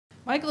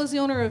Michael is the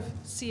owner of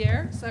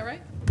Ciere, is that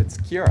right? It's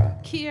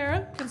Ciere.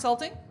 Ciere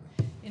Consulting.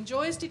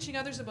 Enjoys teaching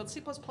others about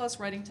C++,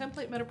 writing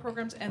template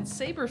metaprograms, and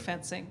saber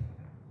fencing.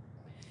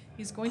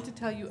 He's going to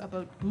tell you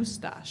about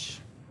Boostache.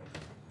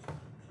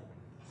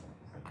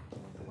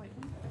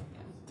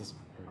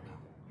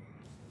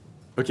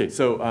 Okay,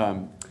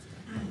 so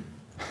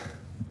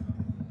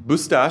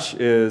Boostache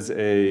is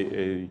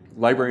a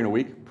library in a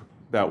week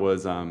that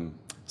was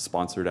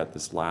sponsored at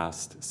this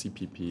last C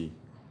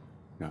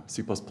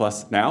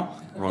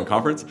Now, wrong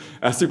conference.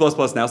 C++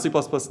 Now. C++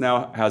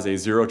 Now has a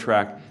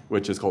 0-track,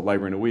 which is called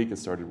Library in a Week. It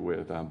started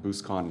with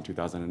BoostCon in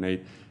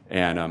 2008.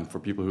 And for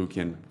people who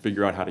can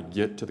figure out how to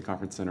get to the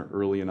conference center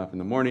early enough in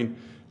the morning,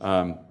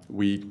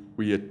 we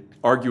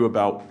argue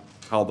about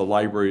how the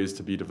library is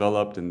to be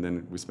developed, and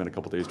then we spent a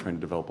couple days trying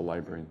to develop a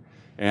library.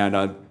 And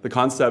the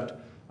concept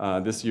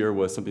this year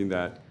was something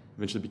that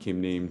eventually became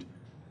named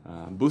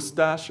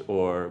Boostache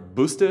or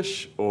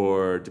Boostache,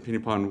 or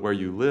depending upon where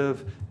you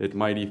live, it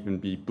might even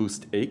be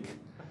Boostache.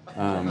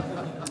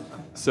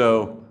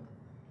 So,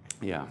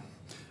 yeah.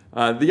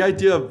 The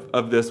idea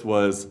of this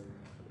was,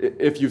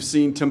 if you've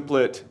seen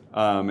template,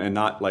 and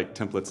not like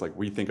templates like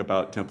we think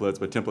about templates,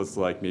 but templates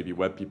like maybe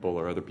web people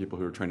or other people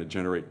who are trying to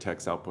generate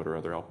text output or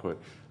other output.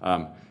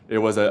 It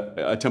was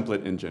a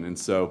template engine, and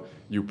so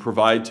you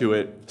provide to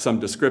it some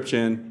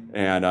description,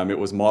 and it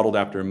was modeled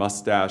after a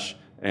mustache,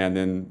 and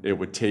then it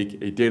would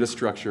take a data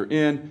structure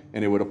in,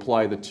 and it would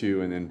apply the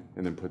two, and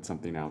then put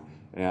something out.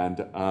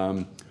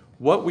 And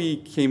what we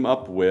came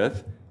up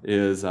with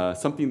is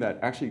something that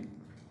actually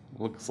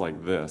looks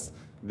like this.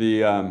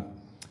 The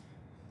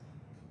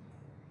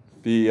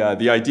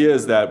idea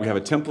is that we have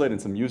a template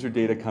and some user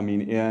data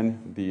coming in.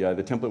 The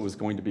template was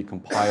going to be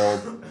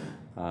compiled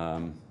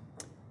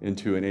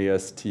into an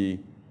AST,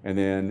 and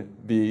then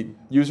the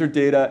user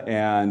data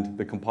and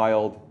the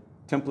compiled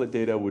template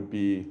data would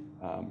be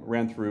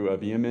ran through a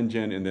VM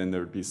engine, and then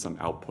there would be some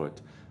output.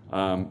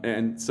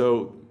 And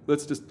so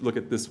let's just look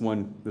at this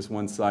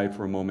one side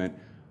for a moment,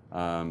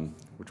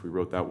 which we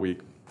wrote that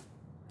week.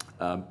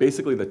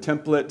 Basically, the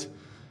template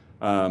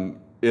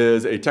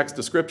is a text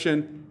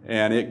description,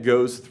 and it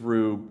goes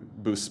through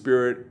Boost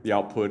Spirit. The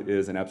output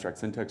is an abstract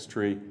syntax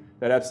tree.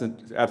 That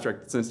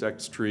abstract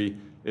syntax tree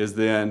is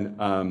then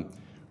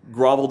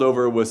groveled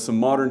over with some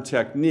modern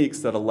techniques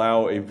that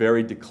allow a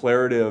very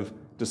declarative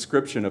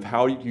description of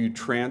how you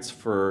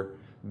transfer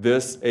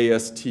this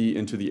AST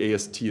into the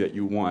AST that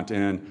you want.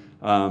 And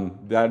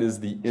that is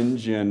the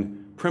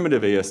engine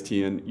primitive AST.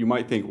 And you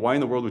might think, why in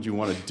the world would you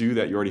want to do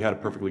that? You already had a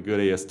perfectly good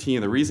AST.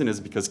 And the reason is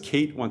because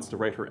Kate wants to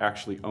write her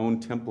actually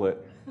own template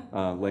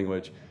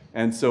language.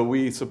 And so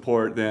we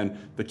support then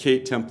the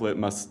Kate template,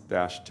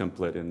 Mustache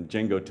template, and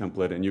Django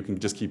template, and you can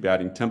just keep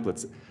adding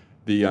templates.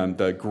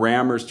 The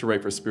grammars to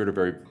write for Spirit are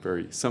very,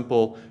 very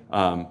simple.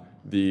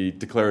 The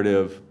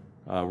declarative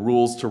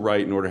rules to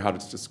write in order how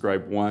to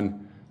describe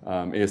one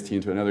AST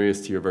into another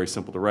AST are very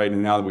simple to write.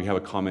 And now that we have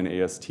a common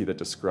AST that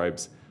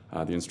describes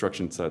the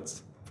instruction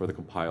sets for the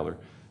compiler.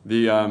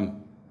 The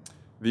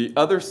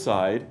other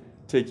side,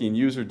 taking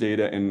user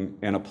data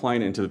and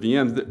applying it into the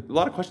VMs, a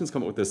lot of questions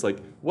come up with this, like,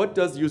 what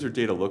does user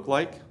data look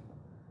like?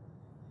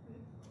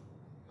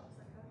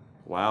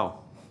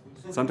 Wow.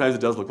 Sometimes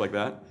it does look like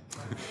that.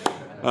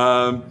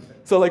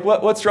 So like,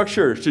 what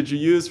structure should you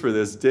use for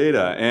this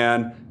data?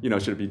 And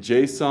should it be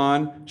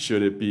JSON?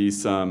 Should it be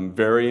some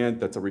variant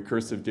that's a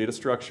recursive data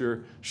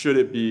structure? Should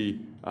it be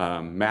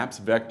maps,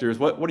 vectors?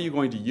 What are you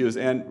going to use?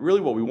 And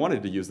really what we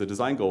wanted to use, the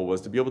design goal,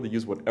 was to be able to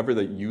use whatever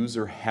the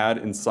user had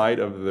inside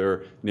of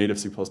their native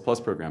C++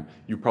 program.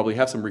 You probably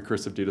have some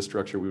recursive data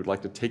structure. We would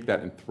like to take that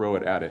and throw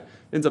it at it.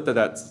 Ends up that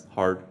that's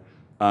hard.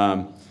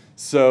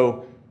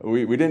 So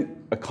we didn't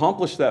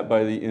accomplish that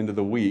by the end of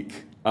the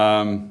week.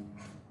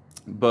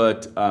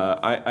 But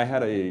I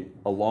had a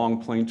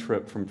long plane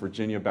trip from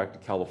Virginia back to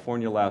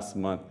California last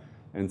month,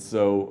 and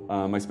so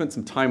I spent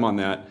some time on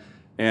that.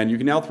 And you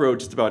can now throw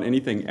just about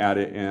anything at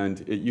it,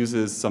 and it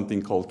uses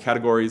something called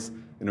categories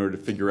in order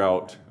to figure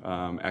out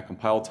at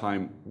compile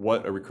time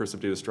what a recursive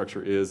data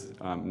structure is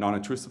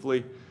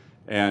non-intrusively,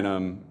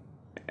 and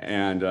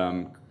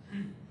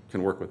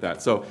can work with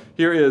that. So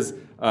here is,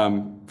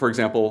 for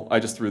example, I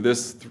just threw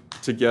this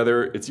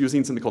together. It's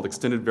using something called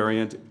extended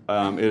variant.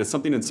 It is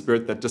something in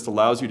Spirit that just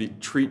allows you to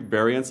treat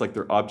variants like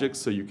they're objects,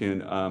 so you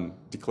can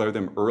declare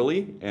them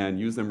early and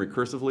use them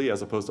recursively,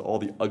 as opposed to all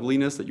the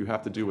ugliness that you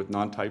have to do with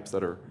non-types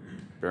that are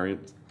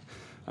variants.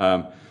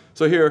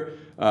 So here,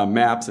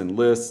 maps and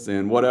lists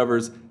and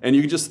whatevers, and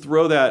you can just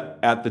throw that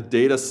at the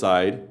data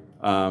side,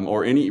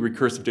 or any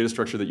recursive data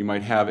structure that you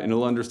might have, and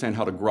it'll understand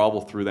how to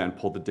grovel through that and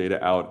pull the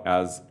data out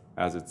as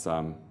it's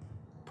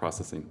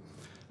processing.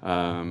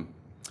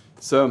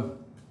 So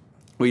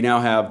we now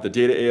have the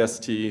data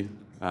AST,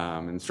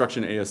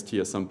 instruction AST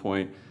at some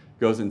point,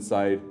 goes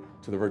inside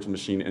to the virtual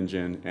machine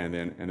engine, and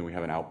then we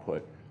have an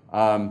output.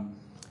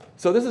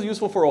 So this is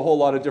useful for a whole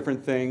lot of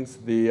different things.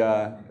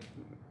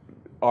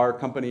 our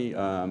company,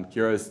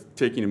 Ciere, is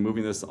taking and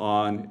moving this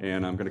on,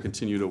 and I'm going to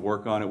continue to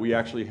work on it. We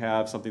actually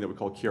have something that we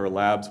call Ciere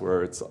Labs,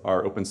 where it's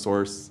our open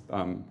source,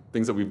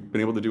 things that we've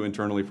been able to do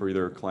internally for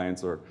either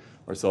clients or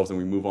ourselves, and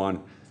we move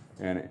on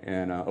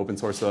and open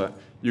source.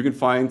 You can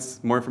find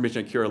more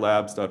information at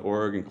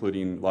cierelabs.org,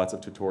 including lots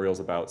of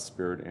tutorials about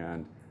Spirit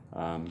and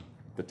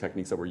the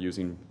techniques that we're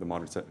using, the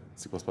modern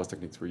C++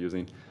 techniques we're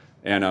using.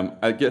 And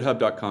at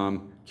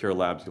github.com, Ciere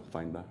Labs, you'll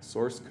find the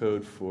source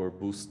code for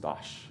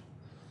Boostache.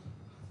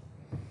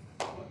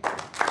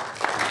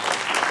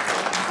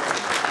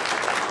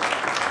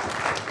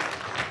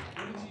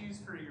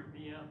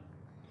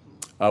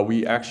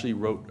 We actually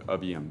wrote a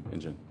VM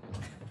engine.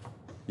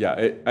 Yeah,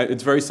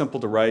 it's very simple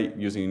to write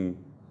using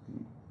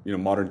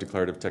modern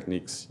declarative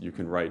techniques. You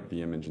can write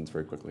VM engines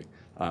very quickly.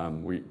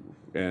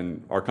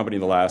 And our company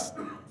in the last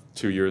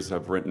 2 years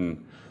have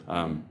written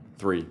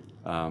 3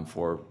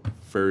 for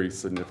very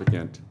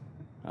significant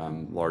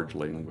large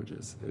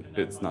languages.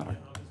 It's not hard.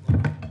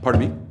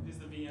 Pardon me? Is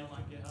the VM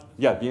on GitHub?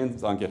 Yeah,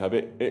 VM's on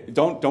GitHub.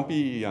 Don't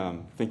be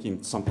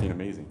thinking something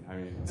amazing. I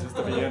mean, it's just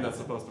a VM that's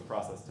supposed to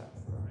process text.